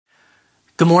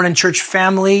Good morning, church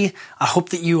family. I hope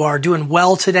that you are doing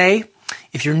well today.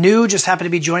 If you're new, just happen to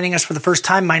be joining us for the first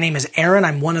time, my name is Aaron.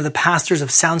 I'm one of the pastors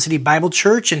of Sound City Bible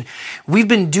Church, and we've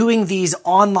been doing these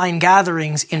online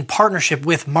gatherings in partnership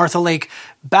with Martha Lake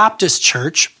Baptist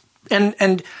Church.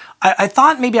 And I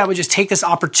thought maybe I would just take this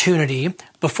opportunity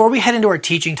before we head into our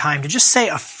teaching time to just say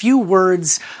a few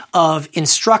words of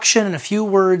instruction and a few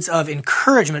words of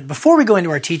encouragement before we go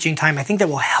into our teaching time. I think that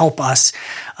will help us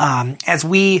as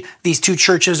these two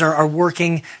churches are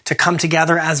working to come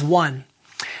together as one.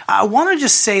 I want to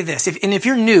just say this, if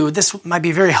you're new, this might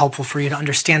be very helpful for you to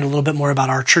understand a little bit more about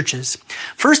our churches.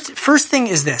 First thing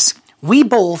is this: we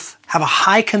both have a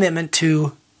high commitment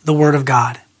to the Word of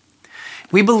God.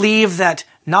 We believe that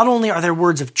not only are there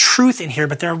words of truth in here,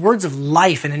 but there are words of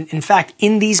life. And in fact,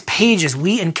 in these pages,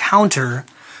 we encounter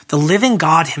the living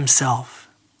God himself.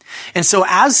 And so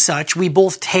as such, we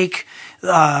both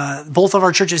of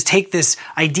our churches take this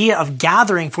idea of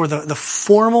gathering for the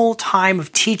formal time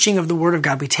of teaching of the Word of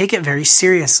God. We take it very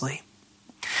seriously.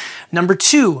 Number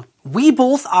two, we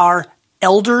both are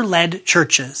elder-led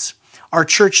churches. Our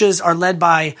churches are led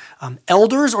by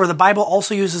elders, or the Bible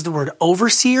also uses the word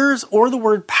overseers or the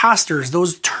word pastors.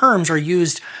 Those terms are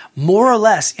used more or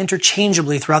less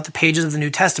interchangeably throughout the pages of the New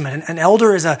Testament. An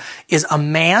elder is a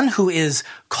man who is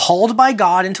called by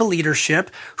God into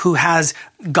leadership, who has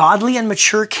godly and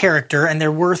mature character, and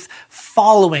they're worth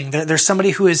following. There's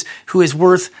somebody who is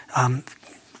worth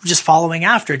just following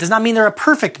after. It does not mean they're a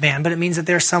perfect man, but it means that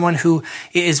they're someone who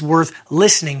is worth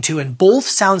listening to. And both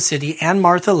Sound City and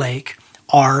Martha Lake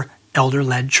are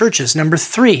elder-led churches. Number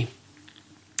three,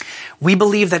 we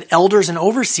believe that elders and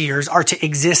overseers are to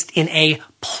exist in a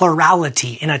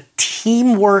plurality, in a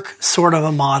teamwork sort of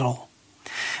a model.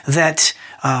 That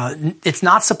it's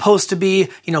not supposed to be,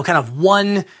 kind of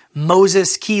one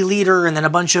Moses key leader and then a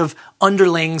bunch of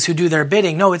underlings who do their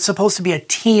bidding. No, it's supposed to be a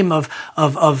team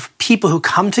of people who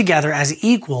come together as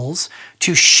equals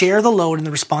to share the load and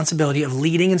the responsibility of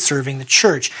leading and serving the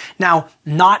church. Now,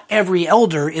 not every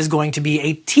elder is going to be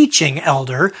a teaching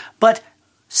elder, but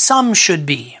some should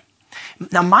be.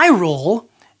 Now, my role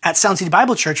at Sound City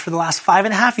Bible Church for the last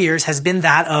 5.5 years has been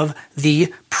that of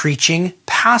the preaching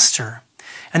pastor.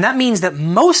 And that means that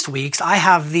most weeks I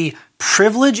have the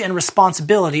privilege and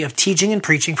responsibility of teaching and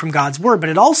preaching from God's Word. But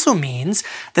it also means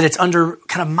that it's under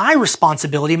kind of my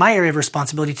responsibility, my area of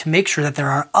responsibility, to make sure that there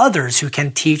are others who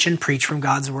can teach and preach from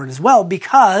God's Word as well,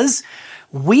 because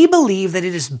we believe that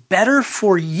it is better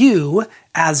for you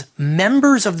as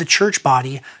members of the church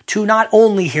body to not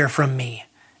only hear from me.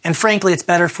 And frankly, it's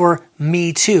better for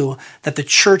me too, that the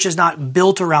church is not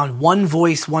built around one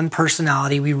voice, one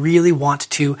personality. We really want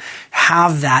to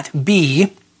have that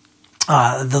be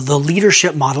the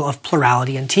leadership model of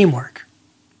plurality and teamwork.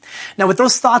 Now, with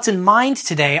those thoughts in mind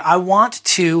today, I want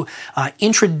to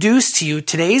introduce to you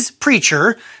today's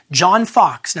preacher, John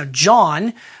Fox. Now,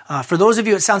 John, for those of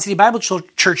you at Sound City Bible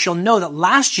Church, you'll know that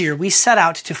last year we set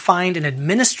out to find an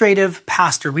administrative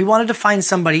pastor. We wanted to find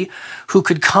somebody who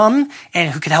could come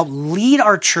and who could help lead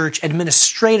our church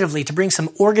administratively, to bring some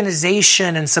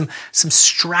organization and some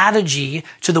strategy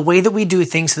to the way that we do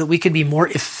things so that we could be more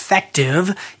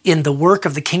effective in the work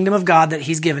of the kingdom of God that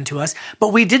he's given to us.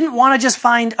 But we didn't want to just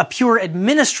find a pure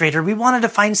administrator. We wanted to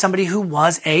find somebody who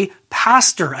was a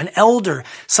pastor, an elder,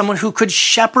 someone who could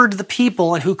shepherd the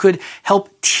people and who could help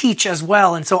teach as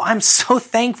well. And so I'm so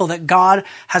thankful that God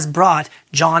has brought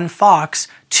John Fox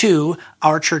to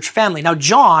our church family. Now,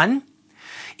 John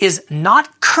is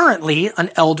not currently an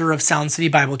elder of Sound City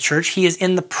Bible Church. He is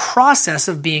in the process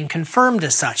of being confirmed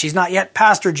as such. He's not yet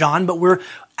Pastor John, but we're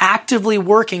actively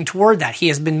working toward that. He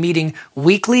has been meeting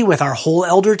weekly with our whole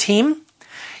elder team.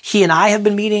 He and I have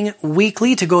been meeting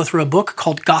weekly to go through a book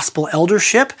called Gospel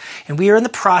Eldership, and we are in the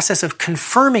process of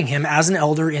confirming him as an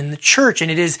elder in the church. And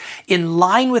it is in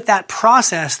line with that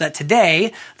process that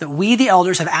today, that we, the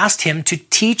elders, have asked him to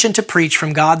teach and to preach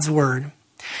from God's Word.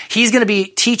 He's going to be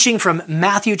teaching from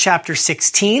Matthew chapter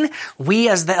 16. We,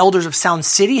 as the elders of Sound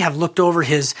City, have looked over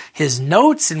his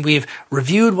notes and we've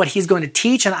reviewed what he's going to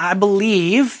teach. And I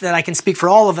believe that I can speak for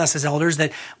all of us as elders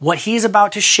that what he's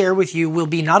about to share with you will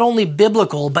be not only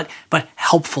biblical, but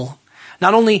helpful.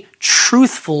 Not only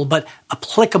truthful, but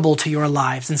applicable to your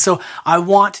lives. And so I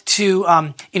want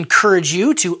to encourage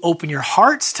you to open your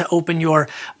hearts, to open your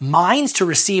minds, to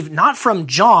receive not from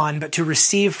John, but to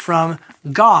receive from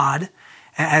God,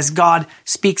 as God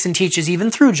speaks and teaches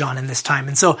even through John in this time.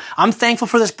 And so I'm thankful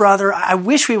for this brother. I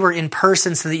wish we were in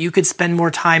person so that you could spend more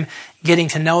time getting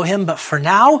to know him. But for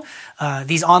now,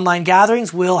 these online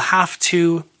gatherings will have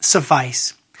to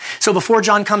suffice. So before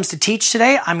John comes to teach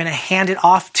today, I'm going to hand it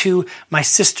off to my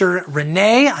sister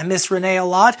Renee. I miss Renee a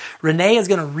lot. Renee is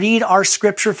going to read our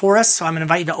scripture for us. So I'm going to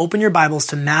invite you to open your Bibles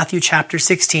to Matthew chapter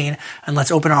 16, and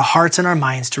let's open our hearts and our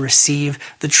minds to receive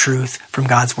the truth from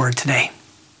God's word today.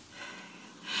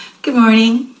 Good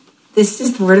morning. This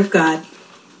is the word of God.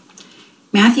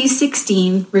 Matthew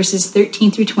 16, verses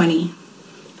 13 through 20.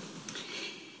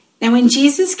 Now when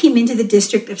Jesus came into the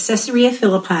district of Caesarea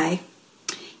Philippi,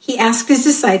 he asked his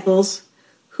disciples,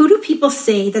 "Who do people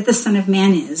say that the Son of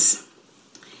Man is?"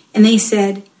 And they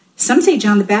said, "Some say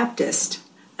John the Baptist,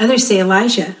 others say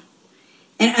Elijah,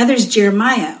 and others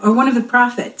Jeremiah or one of the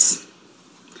prophets."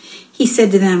 He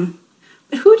said to them,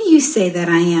 "But who do you say that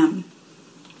I am?"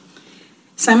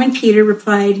 Simon Peter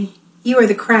replied, "You are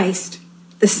the Christ,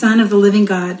 the Son of the living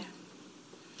God."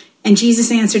 And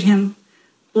Jesus answered him,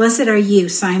 "Blessed are you,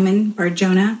 Simon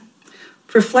Bar-Jonah,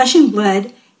 for flesh and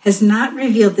blood has not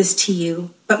revealed this to you,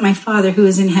 but my Father who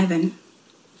is in heaven.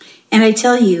 And I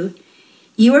tell you,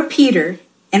 you are Peter,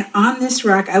 and on this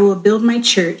rock I will build my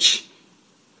church,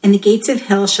 and the gates of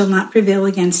hell shall not prevail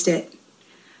against it.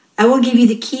 I will give you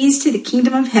the keys to the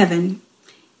kingdom of heaven,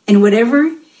 and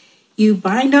whatever you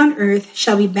bind on earth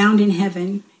shall be bound in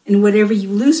heaven, and whatever you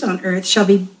loose on earth shall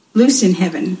be loosed in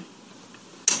heaven."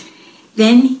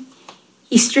 Then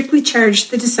he strictly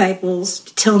charged the disciples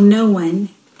to tell no one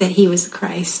that he was the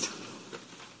Christ.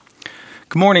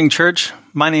 Good morning, church.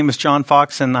 My name is John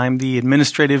Fox, and I'm the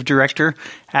administrative director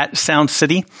at Sound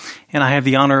City. And I have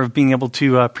the honor of being able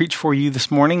to preach for you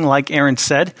this morning, like Aaron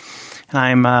said. And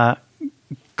I'm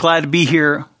glad to be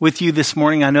here with you this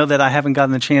morning. I know that I haven't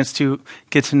gotten the chance to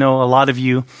get to know a lot of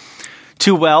you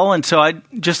too well. And so I'd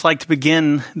just like to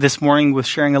begin this morning with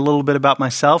sharing a little bit about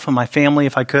myself and my family,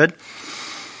 if I could.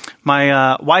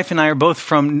 My wife and I are both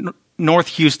from North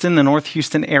Houston, the North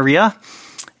Houston area,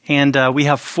 and we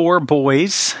have 4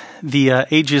 boys. The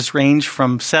ages range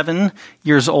from 7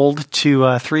 years old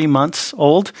to 3 months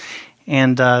old,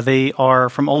 and they are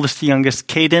from oldest to youngest,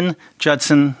 Caden,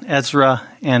 Judson, Ezra,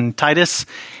 and Titus,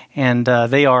 and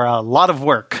they are a lot of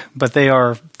work, but they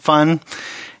are fun,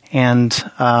 and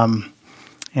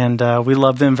we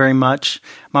love them very much.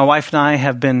 My wife and I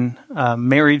have been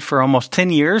married for almost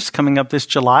 10 years, coming up this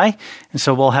July, and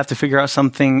so we'll have to figure out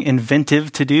something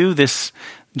inventive to do this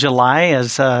July,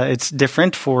 as it's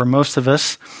different for most of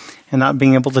us and not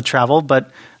being able to travel.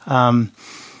 But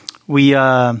we've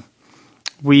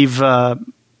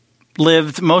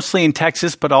lived mostly in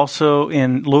Texas, but also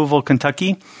in Louisville,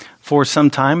 Kentucky for some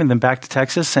time, and then back to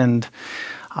Texas. And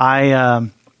I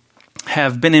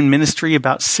have been in ministry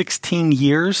about 16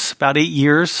 years, about 8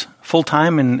 years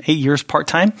full-time and 8 years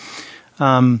part-time,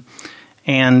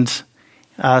 and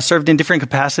served in different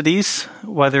capacities,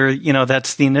 whether,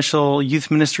 that's the initial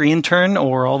youth ministry intern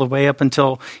or all the way up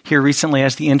until here recently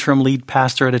as the interim lead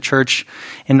pastor at a church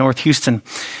in North Houston.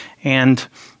 And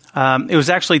it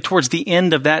was actually towards the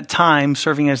end of that time,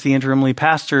 serving as the interim lead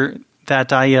pastor,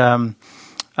 that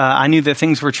I knew that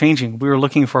things were changing. We were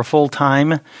looking for a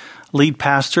full-time lead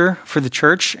pastor for the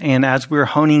church, and as we were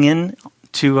honing in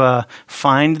to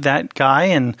find that guy,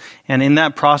 and in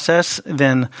that process,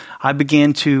 then I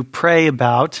began to pray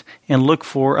about and look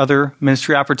for other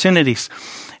ministry opportunities.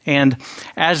 And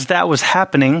as that was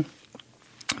happening,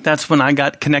 that's when I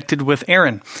got connected with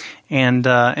Aaron, and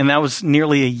that was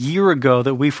nearly a year ago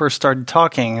that we first started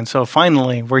talking. And so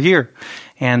finally, we're here,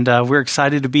 and we're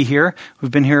excited to be here.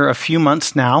 We've been here a few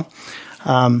months now,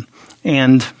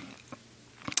 and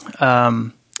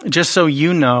just so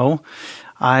you know,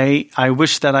 I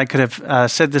wish that I could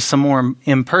have said this some more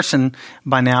in person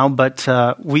by now, but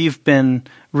we've been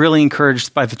really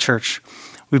encouraged by the church.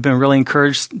 We've been really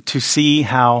encouraged to see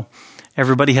how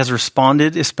everybody has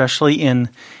responded, especially in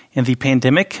the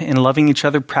pandemic, and loving each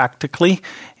other practically,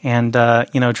 and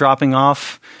dropping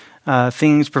off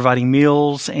things, providing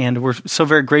meals, and we're so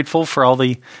very grateful for all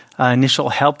the initial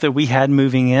help that we had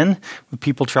moving in, with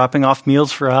people dropping off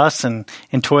meals for us and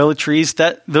toiletries.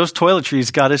 Those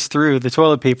toiletries got us through, the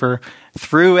toilet paper,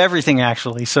 through everything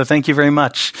actually. So thank you very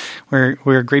much.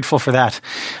 We're grateful for that,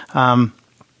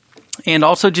 and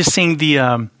also just seeing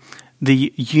the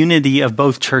unity of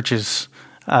both churches.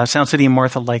 Sound City and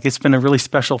Martha Lake. It's been a really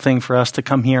special thing for us to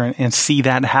come here and see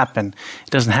that happen.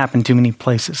 It doesn't happen too many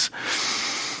places.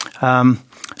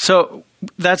 So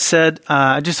that said,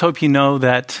 I just hope you know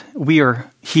that we are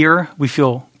here. We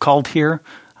feel called here.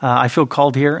 I feel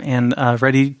called here and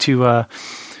ready to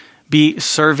be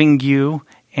serving you.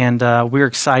 And we're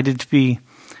excited to be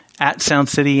at Sound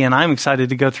City, and I'm excited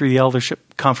to go through the eldership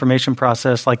confirmation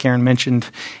process, like Aaron mentioned.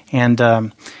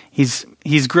 And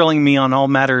he's grilling me on all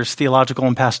matters theological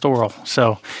and pastoral.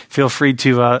 So feel free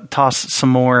to toss some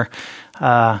more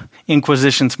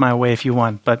inquisitions my way if you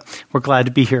want. But we're glad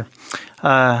to be here.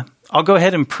 I'll go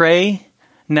ahead and pray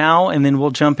now, and then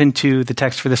we'll jump into the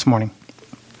text for this morning.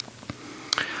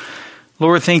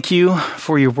 Lord, thank you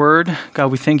for your word.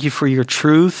 God, we thank you for your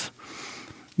truth,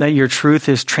 that your truth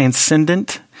is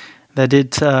transcendent, that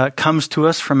it comes to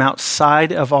us from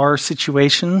outside of our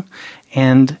situation,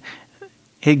 and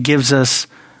it gives us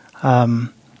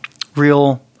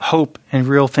real hope and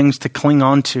real things to cling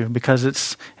on to, because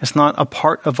it's not a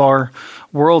part of our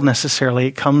world necessarily.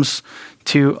 It comes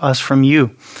to us from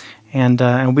you,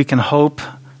 and we can hope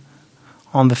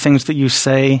on the things that you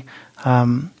say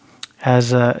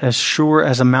as sure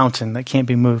as a mountain that can't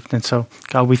be moved. And so,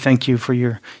 God, we thank you for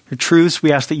your truths.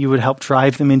 We ask that you would help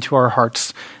drive them into our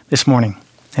hearts this morning.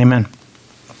 Amen.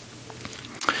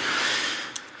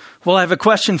 Well, I have a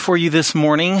question for you this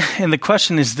morning, and the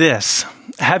question is this: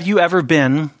 have you ever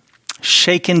been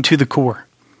shaken to the core?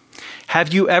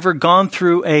 Have you ever gone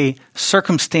through a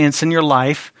circumstance in your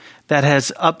life that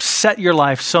has upset your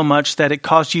life so much that it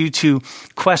caused you to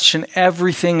question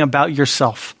everything about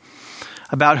yourself,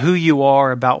 about who you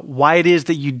are, about why it is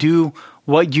that you do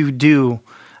what you do,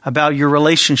 about your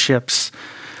relationships?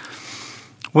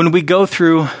 When we go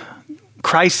through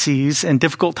crises and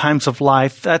difficult times of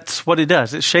life, that's what it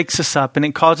does. It shakes us up and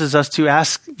it causes us to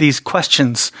ask these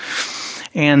questions.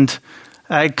 And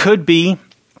it could be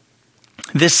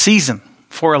this season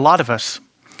for a lot of us.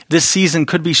 This season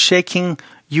could be shaking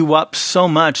you up so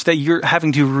much that you're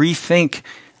having to rethink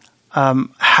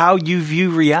how you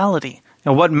view reality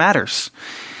and what matters.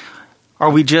 Are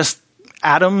we just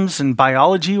atoms and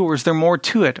biology, or is there more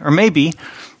to it? Or maybe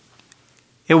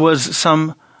it was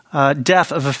some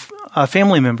death of a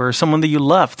family member, or someone that you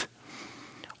loved,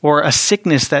 or a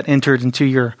sickness that entered into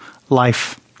your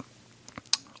life.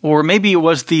 Or maybe it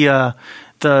was the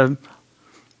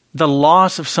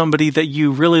loss of somebody that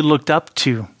you really looked up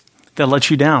to that let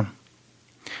you down.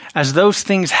 As those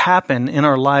things happen in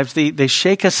our lives, they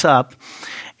shake us up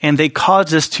and they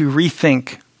cause us to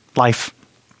rethink life.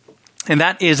 And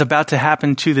that is about to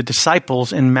happen to the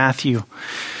disciples in Matthew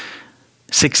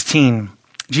 16.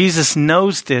 Jesus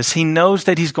knows this. He knows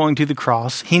that he's going to the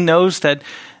cross. He knows that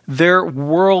their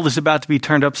world is about to be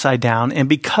turned upside down. And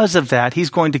because of that, he's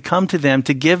going to come to them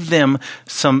to give them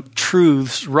some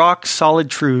truths, rock solid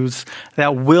truths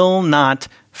that will not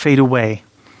fade away.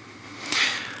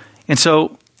 And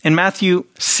so in Matthew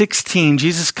 16,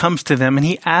 Jesus comes to them and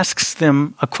he asks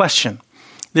them a question.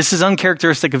 This is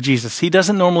uncharacteristic of Jesus. He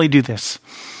doesn't normally do this.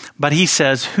 But he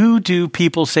says, "Who do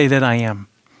people say that I am?"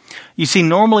 You see,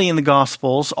 normally in the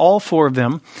Gospels, all four of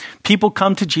them, people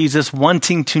come to Jesus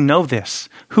wanting to know this.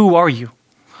 Who are you?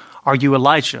 Are you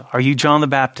Elijah? Are you John the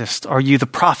Baptist? Are you the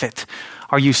prophet?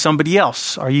 Are you somebody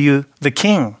else? Are you the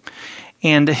king?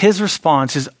 And his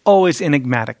response is always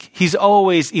enigmatic. He's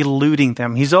always eluding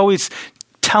them. He's always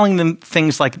telling them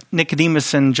things like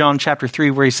Nicodemus in John chapter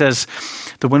 3, where he says,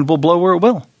 the wind will blow where it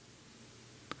will.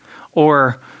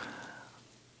 Or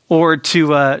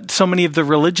to so many of the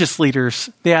religious leaders,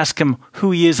 they ask him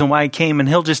who he is and why he came, and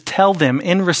he'll just tell them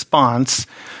in response,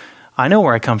 I know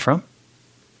where I come from.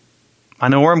 I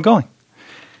know where I'm going.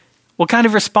 What kind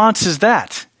of response is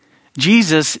that?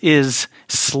 Jesus is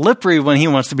slippery when he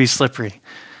wants to be slippery.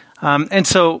 And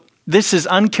so this is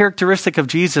uncharacteristic of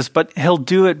Jesus, but he'll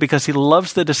do it because he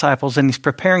loves the disciples and he's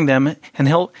preparing them, and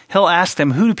he'll ask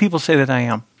them, who do people say that I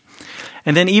am?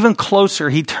 And then even closer,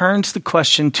 he turns the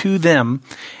question to them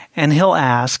and he'll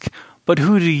ask, but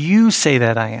who do you say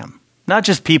that I am? Not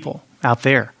just people out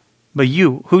there, but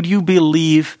you. Who do you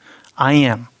believe I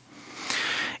am?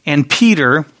 And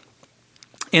Peter,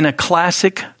 in a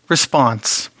classic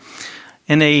response,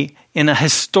 in a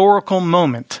historical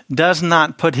moment, does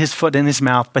not put his foot in his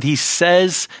mouth, but he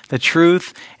says the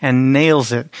truth and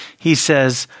nails it. He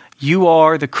says, you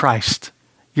are the Christ.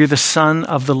 You're the Son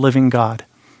of the living God.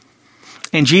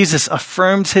 And Jesus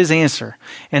affirms his answer.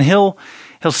 And he'll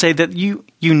say that you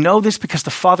know this because the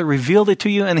Father revealed it to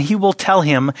you, and he will tell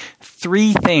him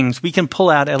three things. We can pull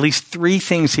out at least three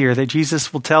things here that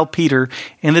Jesus will tell Peter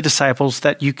and the disciples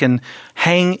that you can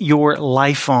hang your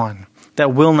life on,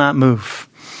 that will not move.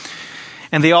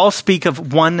 And they all speak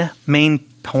of one main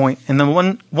point. And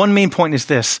the one main point is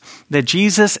this, that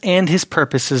Jesus and his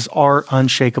purposes are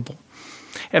unshakable.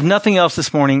 If nothing else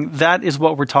this morning, that is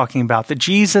what we're talking about, that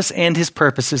Jesus and his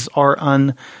purposes are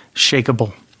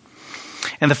unshakable.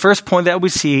 And the first point that we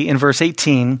see in verse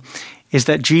 18 is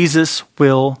that Jesus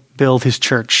will build his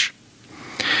church.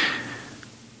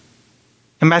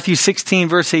 In Matthew 16,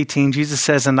 verse 18, Jesus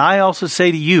says, "And I also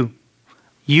say to you,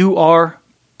 you are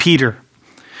Peter."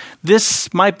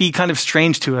 This might be kind of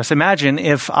strange to us. Imagine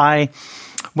if I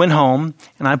went home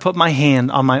and I put my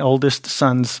hand on my oldest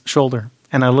son's shoulder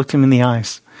and I looked him in the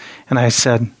eyes and I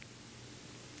said,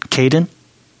 "Caden,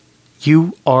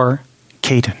 you are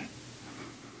Caden."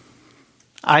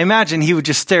 I imagine he would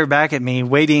just stare back at me,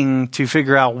 waiting to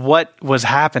figure out what was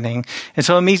happening. And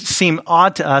so it may seem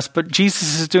odd to us, but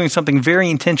Jesus is doing something very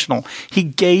intentional. He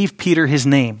gave Peter his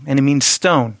name, and it means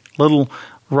stone, little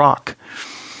rock.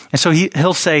 And so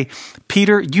he'll say,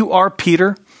 "Peter, you are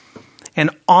Peter, and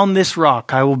on this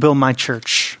rock I will build my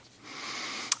church."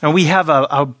 And we have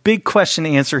a big question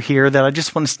to answer here that I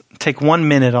just want to take 1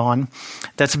 minute on.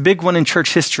 That's a big one in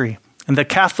church history. And the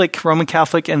Catholic, Roman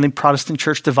Catholic, and the Protestant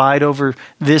church divide over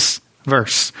this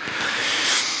verse.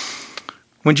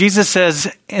 When Jesus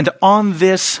says, "And on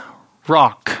this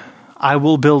rock I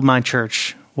will build my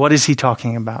church," what is he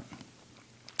talking about?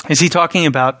 Is he talking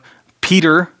about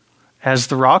Peter as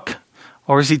the rock,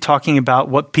 or is he talking about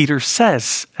what Peter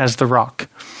says as the rock?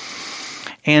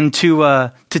 And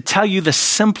to tell you the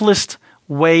simplest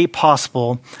way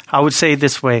possible, I would say it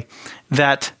this way,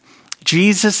 that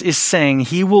Jesus is saying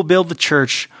he will build the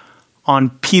church on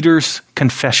Peter's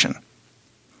confession.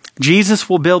 Jesus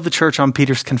will build the church on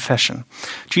Peter's confession.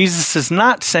 Jesus is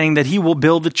not saying that he will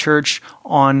build the church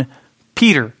on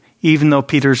Peter, even though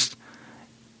Peter's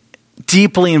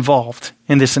deeply involved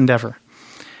in this endeavor.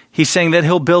 He's saying that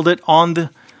he'll build it on the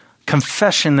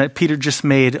confession that Peter just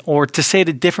made, or to say it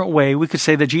a different way, we could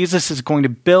say that Jesus is going to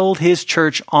build his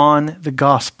church on the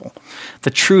gospel,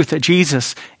 the truth that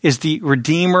Jesus is the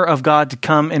Redeemer of God to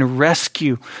come and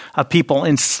rescue a people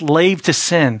enslaved to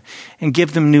sin and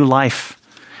give them new life.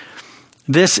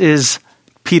 This is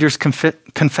Peter's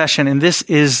confession, and this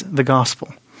is the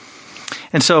gospel.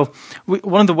 And so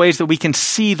one of the ways that we can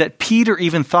see that Peter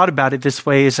even thought about it this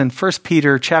way is in 1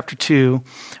 Peter chapter 2,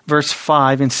 verse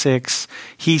 5 and 6.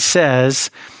 He says,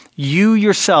 "You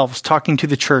yourselves," talking to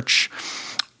the church,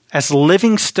 "as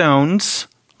living stones,"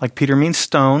 like Peter means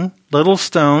stone, little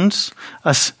stones,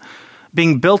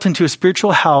 being built into a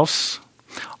spiritual house,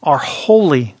 are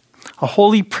holy, a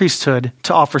holy priesthood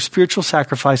to offer spiritual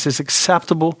sacrifices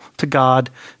acceptable to God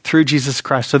through Jesus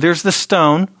Christ." So there's the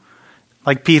stone,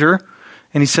 like Peter.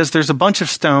 And he says there's a bunch of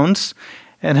stones,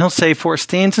 and he'll say, "For it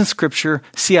stands in Scripture,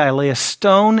 see, I lay a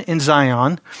stone in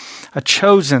Zion, a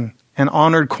chosen and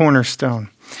honored cornerstone,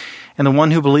 and the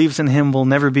one who believes in him will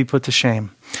never be put to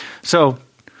shame." So,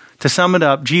 to sum it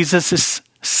up, Jesus is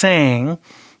saying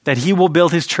that he will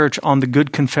build his church on the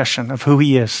good confession of who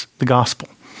he is, the gospel.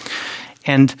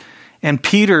 And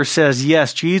Peter says,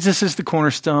 yes, Jesus is the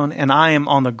cornerstone, and I am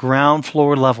on the ground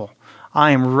floor level.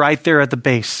 I am right there at the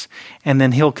base. And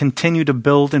then he'll continue to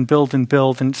build and build and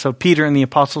build. And so Peter and the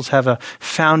apostles have a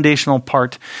foundational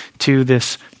part to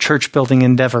this church building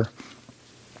endeavor.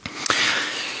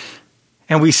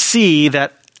 And we see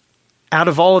that out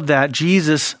of all of that,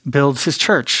 Jesus builds his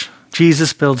church.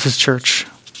 Jesus builds his church.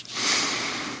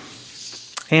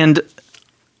 And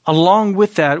along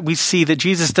with that, we see that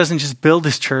Jesus doesn't just build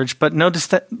his church, but notice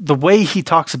that the way he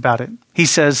talks about it. He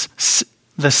says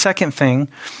the second thing,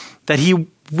 that he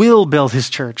will build his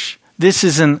church. This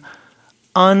is an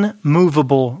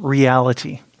unmovable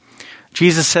reality.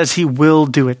 Jesus says he will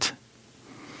do it.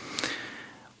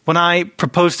 When I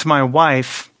proposed to my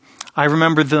wife, I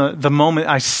remember the moment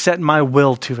I set my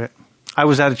will to it. I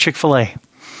was at a Chick-fil-A.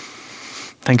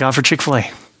 Thank God for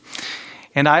Chick-fil-A.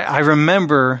 And I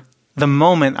remember the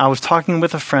moment I was talking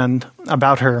with a friend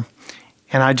about her,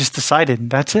 and I just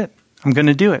decided, that's it. I'm going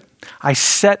to do it. I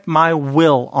set my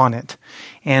will on it.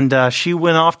 And she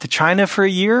went off to China for a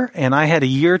year, and I had a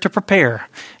year to prepare,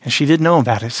 and she didn't know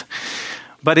about it.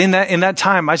 But in that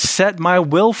time, I set my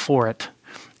will for it.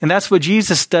 And that's what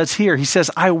Jesus does here. He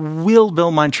says, I will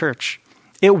build my church.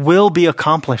 It will be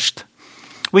accomplished.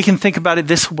 We can think about it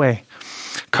this way.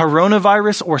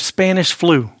 Coronavirus or Spanish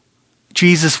flu,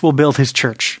 Jesus will build his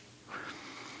church.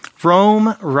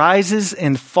 Rome rises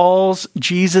and falls,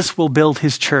 Jesus will build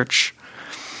his church.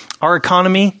 Our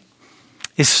economy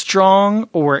is strong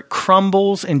or it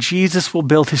crumbles, and Jesus will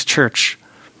build his church.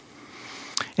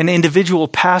 An individual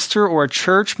pastor or a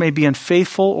church may be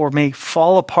unfaithful or may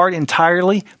fall apart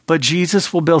entirely, but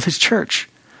Jesus will build his church.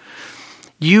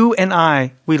 You and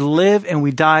I, we live and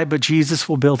we die, but Jesus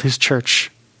will build his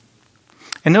church.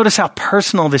 And notice how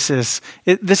personal this is.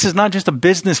 This is not just a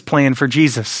business plan for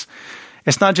Jesus.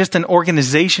 It's not just an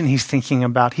organization he's thinking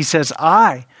about. He says,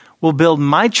 I will build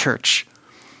my church.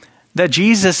 That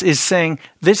Jesus is saying,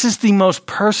 this is the most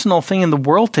personal thing in the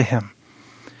world to him.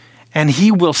 And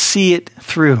he will see it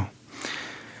through.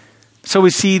 So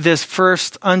we see this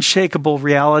first unshakable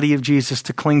reality of Jesus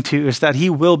to cling to is that he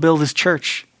will build his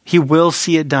church. He will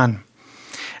see it done.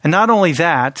 And not only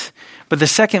that, but the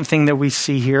second thing that we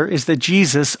see here is that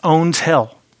Jesus owns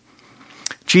hell.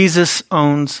 Jesus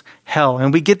owns hell.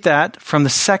 And we get that from the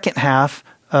second half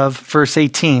of verse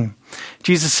 18.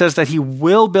 Jesus says that he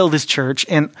will build his church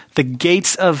and the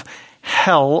gates of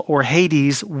hell or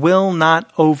Hades will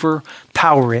not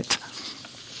overpower it.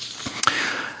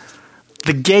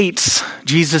 The gates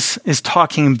Jesus is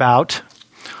talking about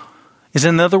is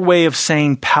another way of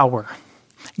saying power.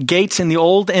 Gates in the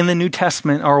Old and the New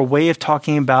Testament are a way of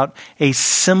talking about a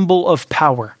symbol of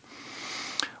power.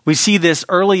 We see this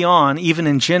early on, even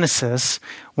in Genesis,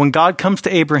 when God comes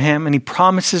to Abraham and he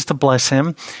promises to bless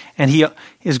him, and he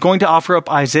is going to offer up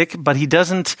Isaac, but he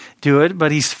doesn't do it,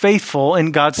 but he's faithful,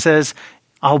 and God says,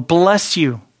 I'll bless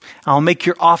you. I'll make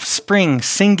your offspring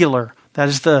singular. That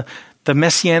is the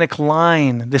messianic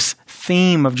line, this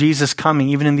theme of Jesus coming,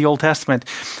 even in the Old Testament.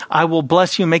 I will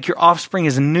bless you and make your offspring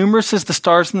as numerous as the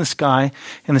stars in the sky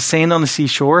and the sand on the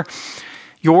seashore.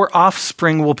 Your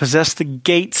offspring will possess the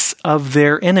gates of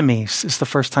their enemies, is the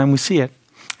first time we see it.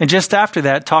 And just after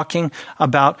that, talking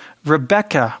about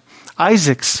Rebekah,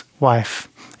 Isaac's wife,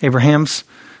 Abraham's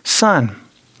son,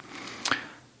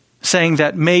 saying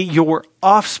that may your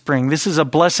offspring, this is a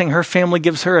blessing her family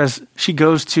gives her as she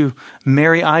goes to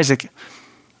marry Isaac.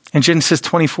 In Genesis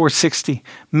 24:60,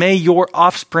 may your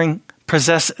offspring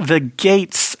possess the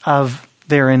gates of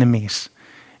their enemies.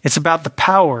 It's about the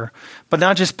power, but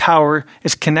not just power,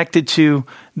 it's connected to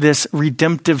this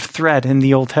redemptive thread in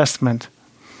the Old Testament.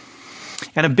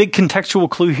 And a big contextual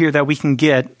clue here that we can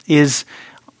get is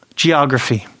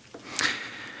geography.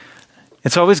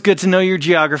 It's always good to know your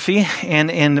geography. And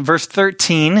in verse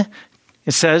 13,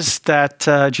 it says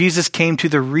that Jesus came to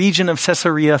the region of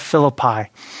Caesarea Philippi.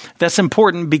 That's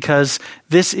important because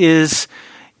this is,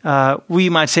 we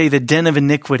might say, the den of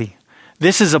iniquity.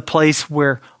 This is a place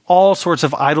where all sorts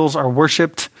of idols are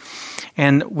worshipped.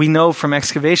 And we know from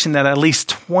excavation that at least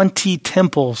 20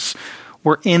 temples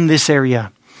were in this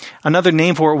area. Another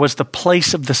name for it was the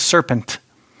place of the serpent.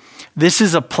 This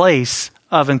is a place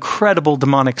of incredible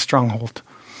demonic stronghold.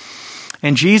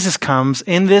 And Jesus comes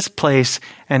in this place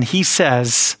and he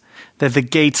says that the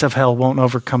gates of hell won't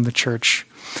overcome the church.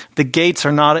 The gates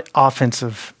are not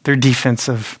offensive, they're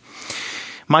defensive.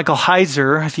 Michael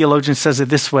Heiser, a theologian, says it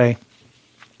this way,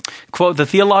 quote, the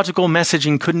theological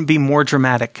messaging couldn't be more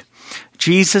dramatic.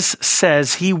 Jesus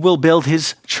says he will build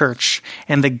his church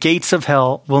and the gates of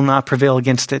hell will not prevail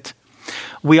against it.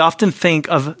 We often think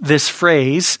of this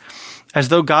phrase as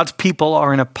though God's people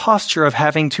are in a posture of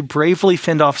having to bravely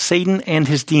fend off Satan and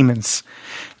his demons.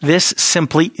 This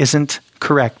simply isn't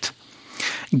correct.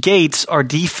 Gates are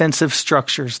defensive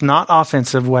structures, not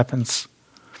offensive weapons.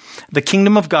 The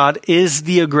kingdom of God is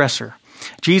the aggressor.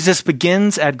 Jesus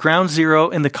begins at ground zero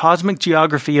in the cosmic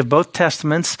geography of both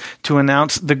testaments to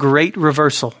announce the great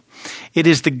reversal. It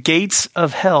is the gates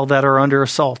of hell that are under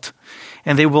assault,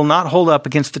 and they will not hold up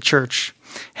against the church.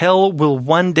 Hell will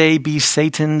one day be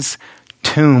Satan's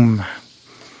tomb.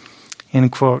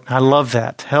 End quote. I love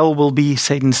that. Hell will be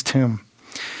Satan's tomb.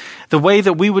 The way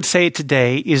that we would say it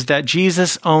today is that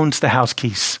Jesus owns the house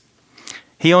keys.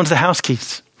 He owns the house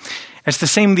keys. It's the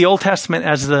same in the Old Testament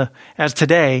as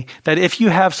today, that if you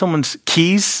have someone's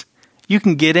keys, you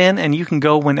can get in and you can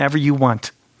go whenever you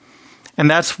want. And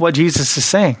that's what Jesus is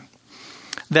saying,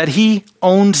 that he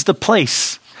owns the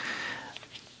place.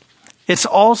 It's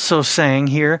also saying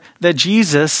here that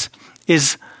Jesus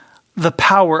is the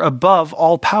power above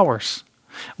all powers.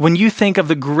 When you think of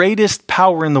the greatest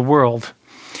power in the world,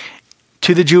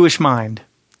 to the Jewish mind,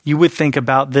 you would think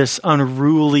about this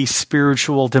unruly,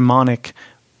 spiritual, demonic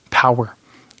power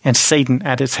and Satan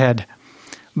at its head.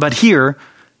 But here,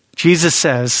 Jesus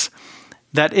says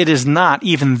that it is not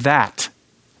even that's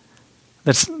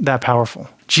that powerful.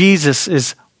 Jesus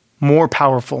is more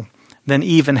powerful than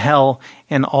even hell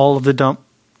and all of the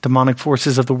demonic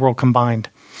forces of the world combined.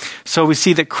 So we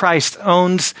see that Christ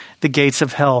owns the gates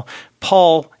of hell.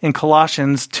 Paul in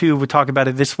Colossians 2 would talk about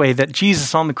it this way, that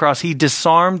Jesus on the cross, he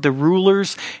disarmed the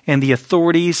rulers and the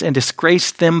authorities and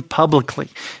disgraced them publicly.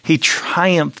 He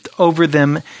triumphed over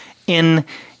them in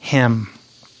him.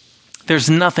 There's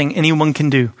nothing anyone can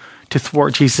do to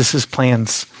thwart Jesus'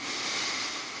 plans.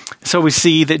 So we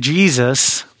see that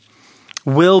Jesus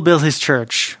will build his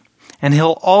church, and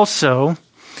he'll also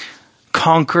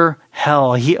conquer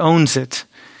hell. He owns it.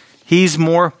 He's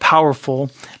more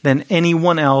powerful than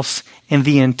anyone else in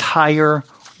the entire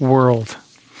world.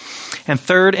 And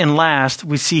third and last,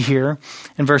 we see here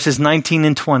in verses 19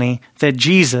 and 20 that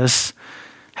Jesus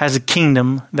has a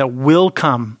kingdom that will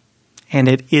come and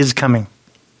it is coming.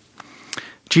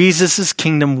 Jesus'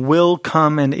 kingdom will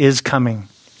come and is coming.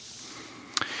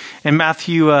 In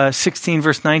Matthew 16,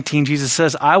 verse 19, Jesus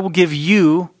says, I will give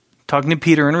you, talking to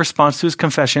Peter in response to his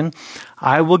confession,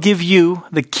 I will give you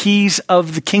the keys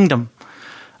of the kingdom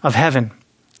of heaven.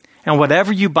 And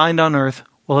whatever you bind on earth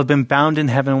will have been bound in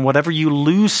heaven. Whatever you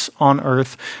loose on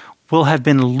earth will have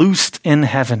been loosed in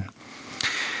heaven.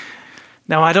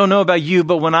 Now, I don't know about you,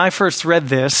 but when I first read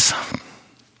this,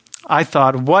 I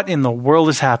thought, what in the world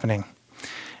is happening?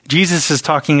 Jesus is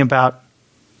talking about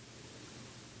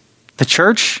the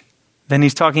church, then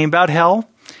he's talking about hell,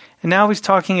 and now he's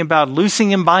talking about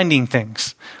loosing and binding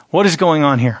things. What is going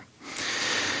on here?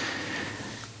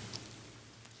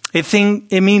 It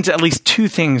means at least two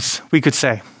things, we could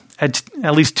say. At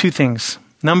least two things.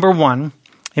 Number one,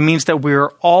 it means that we're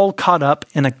all caught up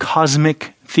in a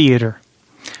cosmic theater.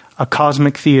 A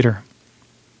cosmic theater.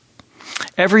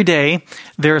 Every day,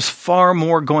 there's far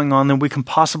more going on than we can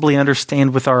possibly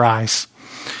understand with our eyes.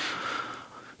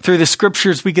 Through the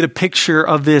scriptures, we get a picture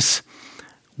of this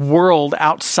world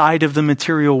outside of the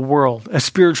material world, a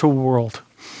spiritual world.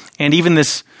 And even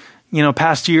this,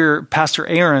 past year, Pastor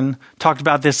Aaron talked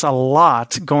about this a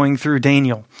lot going through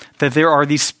Daniel, that there are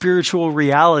these spiritual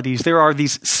realities, there are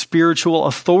these spiritual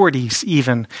authorities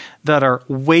even that are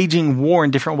waging war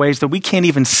in different ways that we can't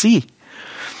even see.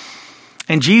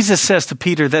 And Jesus says to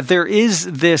Peter that there is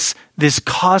this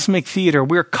cosmic theater.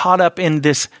 We're caught up in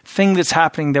this thing that's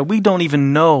happening that we don't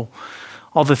even know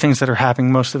all the things that are happening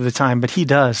most of the time, but he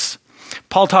does.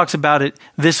 Paul talks about it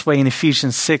this way in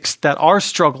Ephesians 6, that our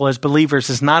struggle as believers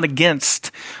is not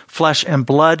against flesh and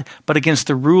blood, but against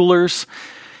the rulers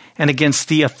and against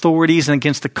the authorities and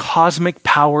against the cosmic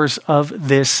powers of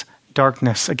this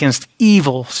darkness, against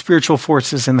evil spiritual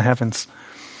forces in the heavens.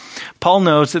 Paul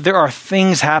knows that there are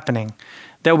things happening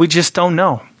that we just don't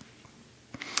know.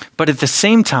 But at the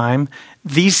same time,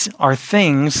 these are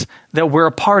things that we're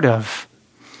a part of.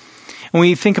 When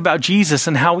we think about Jesus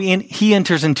and how he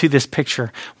enters into this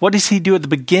picture, what does he do at the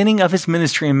beginning of his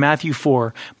ministry in Matthew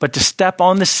 4? But to step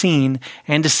on the scene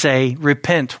and to say,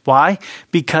 repent. Why?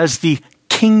 Because the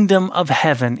kingdom of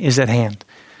heaven is at hand.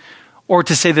 Or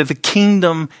to say that the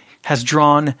kingdom has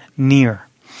drawn near.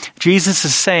 Jesus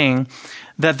is saying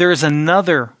that there is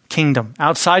another kingdom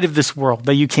outside of this world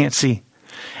that you can't see.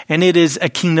 And it is a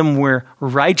kingdom where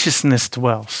righteousness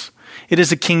dwells. It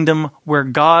is a kingdom where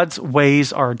God's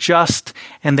ways are just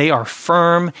and they are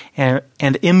firm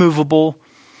and immovable.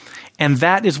 And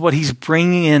that is what he's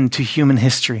bringing into human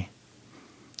history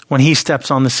when he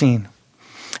steps on the scene.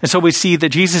 And so we see that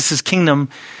Jesus' kingdom,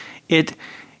 it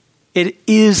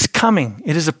is coming.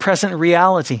 It is a present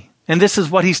reality. And this is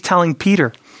what he's telling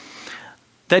Peter.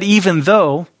 That even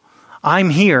though I'm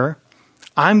here,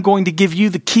 I'm going to give you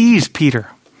the keys,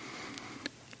 Peter.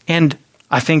 And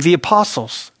I think the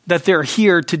apostles, that they're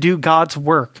here to do God's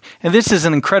work. And this is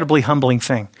an incredibly humbling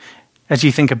thing as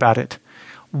you think about it.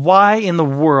 Why in the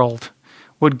world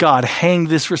would God hang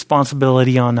this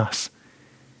responsibility on us?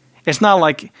 It's not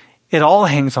like it all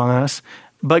hangs on us,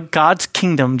 but God's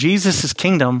kingdom, Jesus'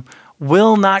 kingdom,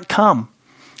 will not come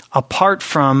apart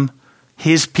from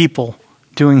his people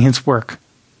doing his work.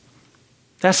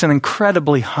 That's an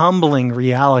incredibly humbling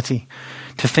reality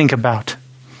to think about.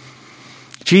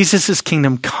 Jesus'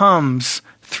 kingdom comes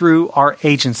through our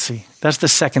agency. That's the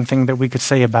second thing that we could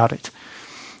say about it.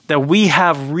 That we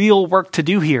have real work to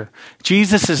do here.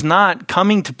 Jesus is not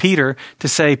coming to Peter to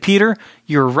say, Peter,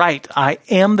 you're right. I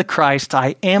am the Christ.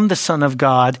 I am the Son of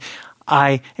God.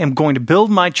 I am going to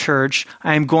build my church.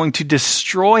 I am going to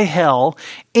destroy hell,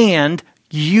 and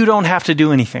you don't have to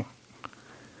do anything.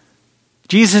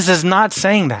 Jesus is not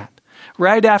saying that.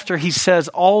 Right after he says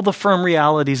all the firm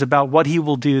realities about what he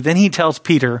will do, then he tells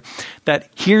Peter that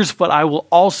here's what I will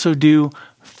also do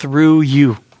through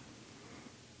you.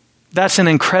 That's an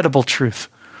incredible truth.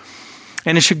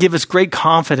 And it should give us great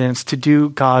confidence to do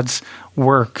God's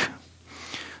work.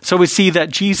 So we see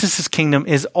that Jesus' kingdom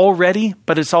is already,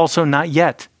 but it's also not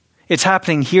yet. It's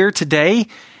happening here today,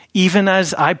 even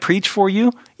as I preach for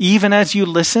you, even as you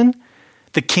listen.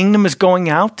 The kingdom is going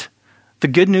out. The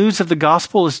good news of the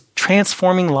gospel is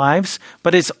transforming lives,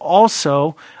 but it's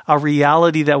also a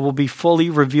reality that will be fully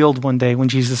revealed one day when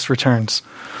Jesus returns.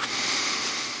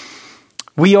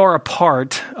 We are a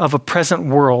part of a present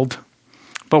world,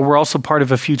 but we're also part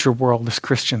of a future world as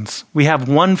Christians. We have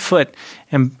one foot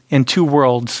in two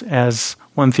worlds, as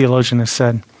one theologian has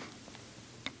said.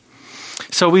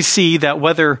 So we see that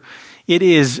whether it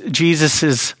is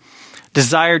Jesus'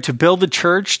 desire to build a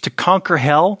church, to conquer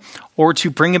hell, or to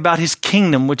bring about his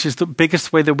kingdom, which is the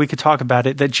biggest way that we could talk about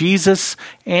it, that Jesus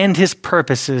and his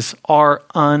purposes are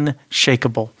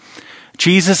unshakable.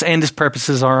 Jesus and his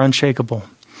purposes are unshakable.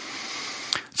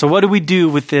 So what do we do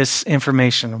with this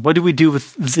information? What do we do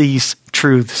with these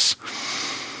truths?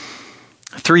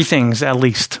 3 things at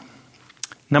least.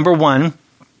 Number 1,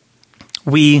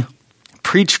 we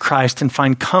preach Christ and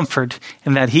find comfort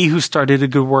in that he who started a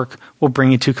good work will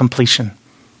bring it to completion.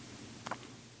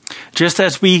 Just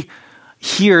as we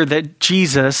hear that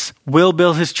Jesus will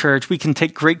build his church, we can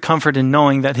take great comfort in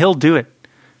knowing that he'll do it.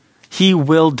 He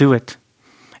will do it.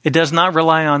 It does not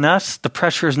rely on us. The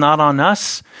pressure is not on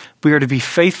us. We are to be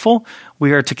faithful.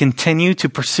 We are to continue to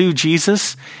pursue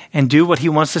Jesus and do what he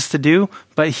wants us to do,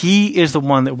 but he is the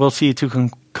one that will see it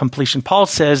to completion. Paul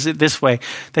says it this way,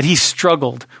 that he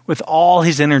struggled with all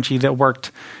his energy that worked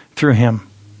through him.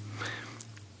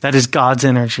 That is God's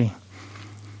energy.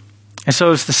 And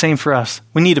so it's the same for us.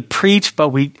 We need to preach, but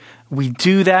we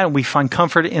do that and we find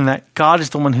comfort in that God is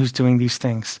the one who's doing these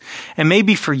things. And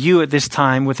maybe for you at this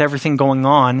time, with everything going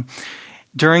on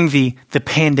during the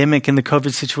pandemic and the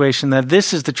COVID situation, that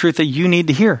this is the truth that you need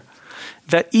to hear.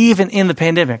 That even in the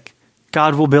pandemic,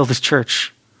 God will build his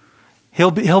church. He'll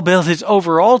build his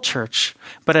overall church.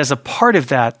 But as a part of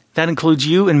that, that includes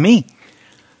you and me.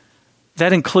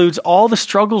 That includes all the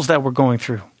struggles that we're going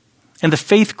through and the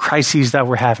faith crises that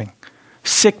we're having.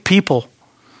 Sick people,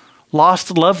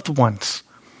 lost loved ones,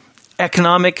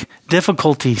 economic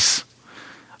difficulties,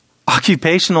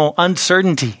 occupational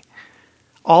uncertainty.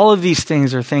 All of these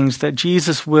things are things that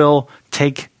Jesus will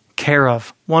take care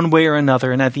of one way or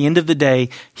another. And at the end of the day,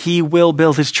 he will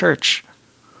build his church.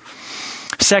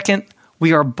 Second,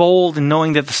 we are bold in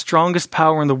knowing that the strongest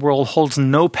power in the world holds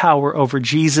no power over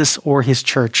Jesus or his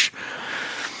church.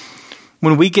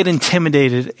 When we get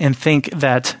intimidated and think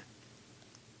that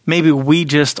maybe we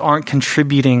just aren't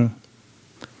contributing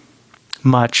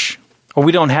much, or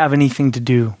we don't have anything to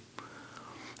do,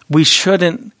 we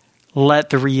shouldn't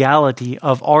let the reality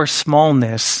of our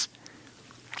smallness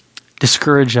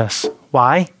discourage us.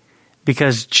 Why?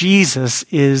 Because Jesus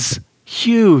is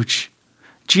huge.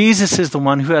 Jesus is the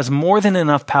one who has more than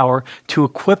enough power to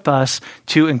equip us,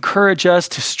 to encourage us,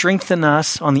 to strengthen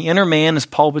us on the inner man, as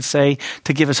Paul would say,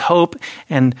 to give us hope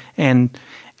and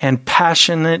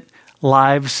passionate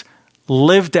lives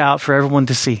lived out for everyone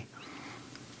to see.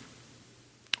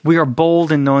 We are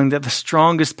bold in knowing that the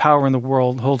strongest power in the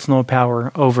world holds no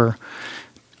power over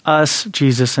us,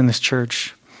 Jesus, and his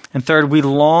church. And third, we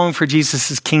long for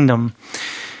Jesus' kingdom,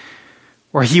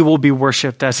 where he will be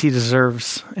worshipped as he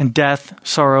deserves, and death,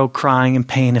 sorrow, crying, and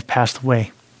pain have passed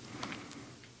away.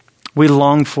 We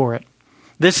long for it.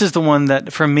 This is the one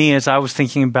that, for me, as I was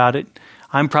thinking about it,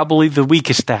 I'm probably the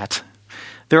weakest at.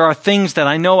 There are things that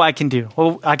I know I can do.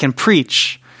 Well, I can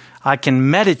preach. I can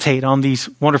meditate on these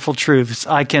wonderful truths.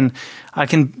 I can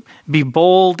be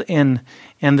bold in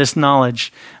this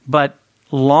knowledge. But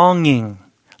longing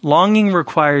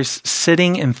requires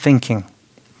sitting and thinking.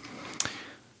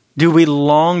 Do we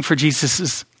long for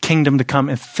Jesus' kingdom to come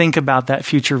and think about that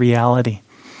future reality?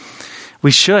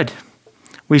 We should.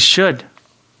 We should.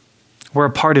 We're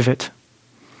a part of it.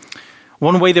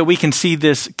 One way that we can see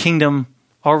this kingdom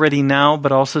already now,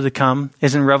 but also to come,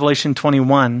 is in Revelation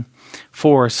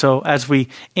 21:4. So as we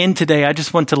end today, I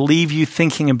just want to leave you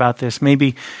thinking about this.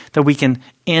 Maybe that we can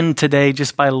end today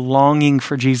just by longing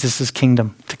for Jesus'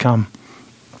 kingdom to come.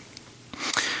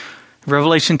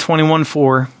 Revelation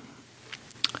 21:4,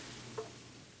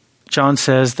 John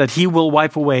says that he will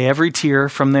wipe away every tear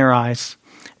from their eyes.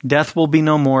 Death will be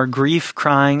no more. Grief,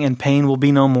 crying, and pain will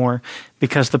be no more,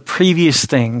 because the previous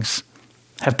things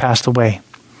have passed away.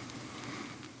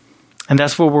 And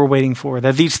that's what we're waiting for,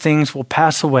 that these things will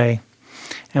pass away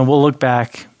and we'll look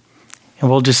back and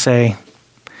we'll just say,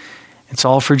 it's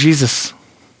all for Jesus.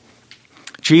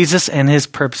 Jesus and his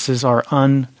purposes are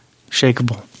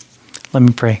unshakable. Let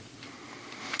me pray.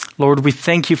 Lord, we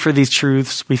thank you for these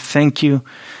truths. We thank you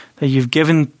that you've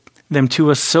given them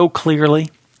to us so clearly.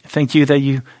 Thank you that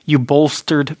you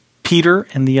bolstered Peter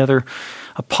and the other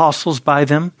apostles by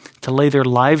them to lay their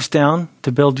lives down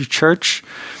to build your church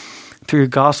through your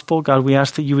gospel. God, we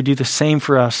ask that you would do the same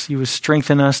for us. You would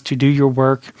strengthen us to do your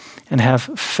work and have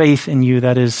faith in you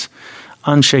that is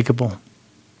unshakable.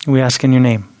 We ask in your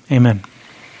name. Amen.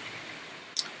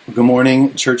 Good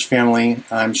morning, church family.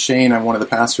 I'm Shane. I'm one of the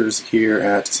pastors here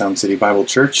at Sound City Bible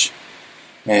Church,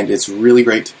 and it's really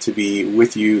great to be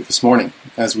with you this morning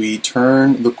as we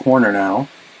turn the corner now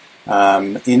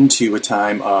into a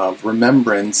time of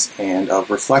remembrance and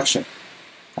of reflection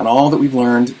on all that we've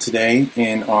learned today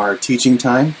in our teaching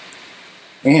time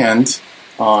and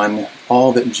on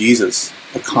all that Jesus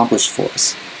accomplished for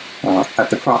us at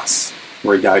the cross,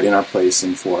 where he died in our place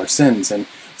and for our sins. And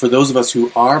for those of us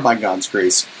who are, by God's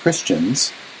grace,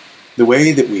 Christians, the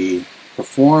way that we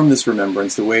perform this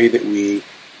remembrance, the way that we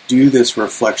do this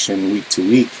reflection week to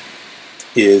week,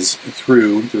 is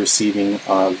through the receiving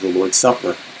of the Lord's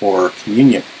Supper, or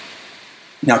communion.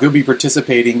 Now, if you'll be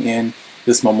participating in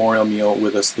this memorial meal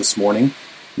with us this morning,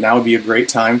 now would be a great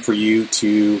time for you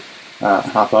to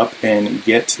hop up and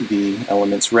get the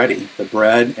elements ready, the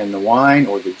bread and the wine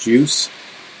or the juice,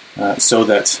 so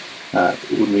that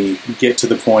when we get to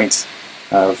the point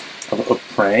of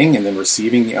praying and then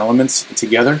receiving the elements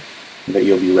together, that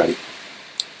you'll be ready.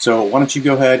 So why don't you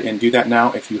go ahead and do that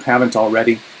now. If you haven't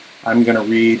already, I'm going to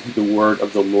read the word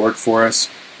of the Lord for us,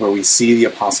 where we see the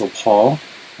Apostle Paul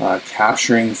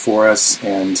capturing for us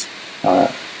and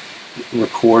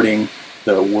recording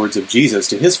the words of Jesus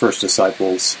to his first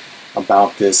disciples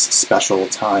about this special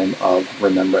time of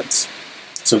remembrance.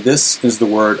 So this is the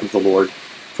word of the Lord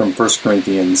from 1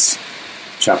 Corinthians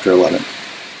chapter 11.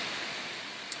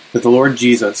 That the Lord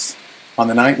Jesus, on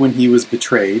the night when he was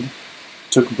betrayed,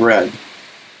 took bread,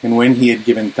 and when he had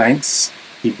given thanks,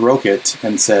 he broke it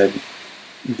and said,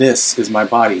 "This is my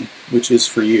body, which is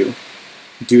for you.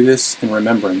 Do this in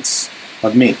remembrance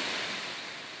of me."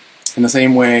 In the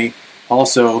same way,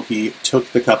 also he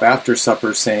took the cup after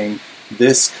supper, saying,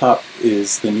 "This cup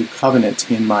is the new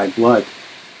covenant in my blood.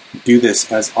 Do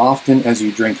this as often as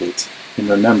you drink it in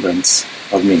remembrance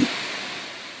of me.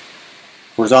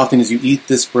 For as often as you eat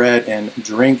this bread and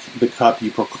drink the cup,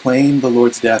 you proclaim the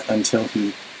Lord's death until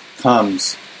he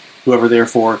comes. Whoever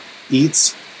therefore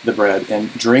eats the bread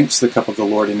and drinks the cup of the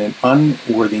Lord in an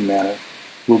unworthy manner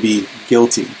will be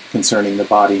guilty concerning the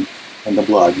body and the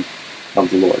blood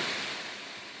of the Lord.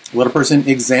 Let a person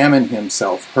examine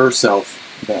himself, herself,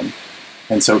 then,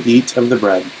 and so eat of the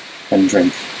bread and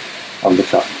drink of the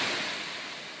cup."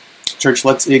 Church,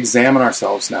 let's examine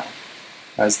ourselves now,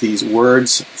 as these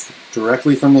words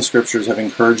directly from the Scriptures have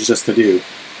encouraged us to do,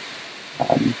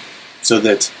 so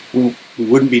that we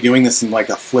wouldn't be doing this in like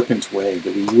a flippant way,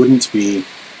 that we wouldn't be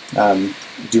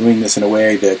doing this in a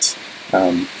way that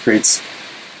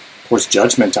pours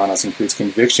judgment on us and creates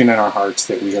conviction in our hearts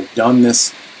that we have done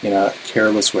this in a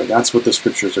careless way. That's what the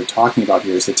Scriptures are talking about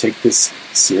here, is to take this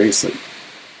seriously,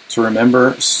 to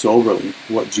remember soberly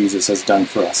what Jesus has done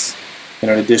for us, and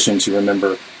in addition to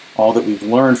remember all that we've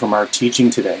learned from our teaching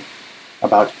today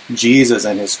about Jesus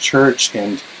and his church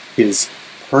and his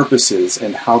purposes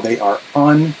and how they are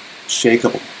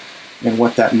unshakable, and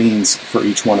what that means for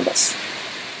each one of us.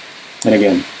 And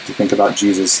again, to think about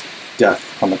Jesus' death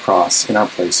on the cross in our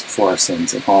place for our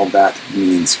sins and all that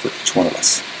means for each one of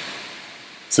us.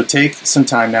 So take some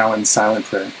time now in silent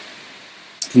prayer.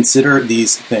 Consider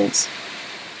these things.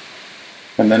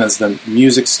 And then as the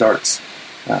music starts,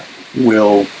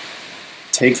 we'll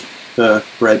take the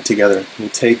bread together. We'll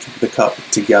take the cup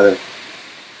together.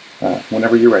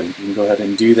 Whenever you're ready, you can go ahead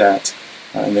and do that.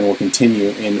 And then we'll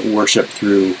continue in worship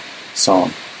through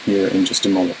song here in just a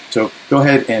moment. So go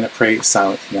ahead and pray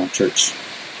silently now, church.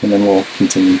 And then we'll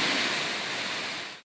continue.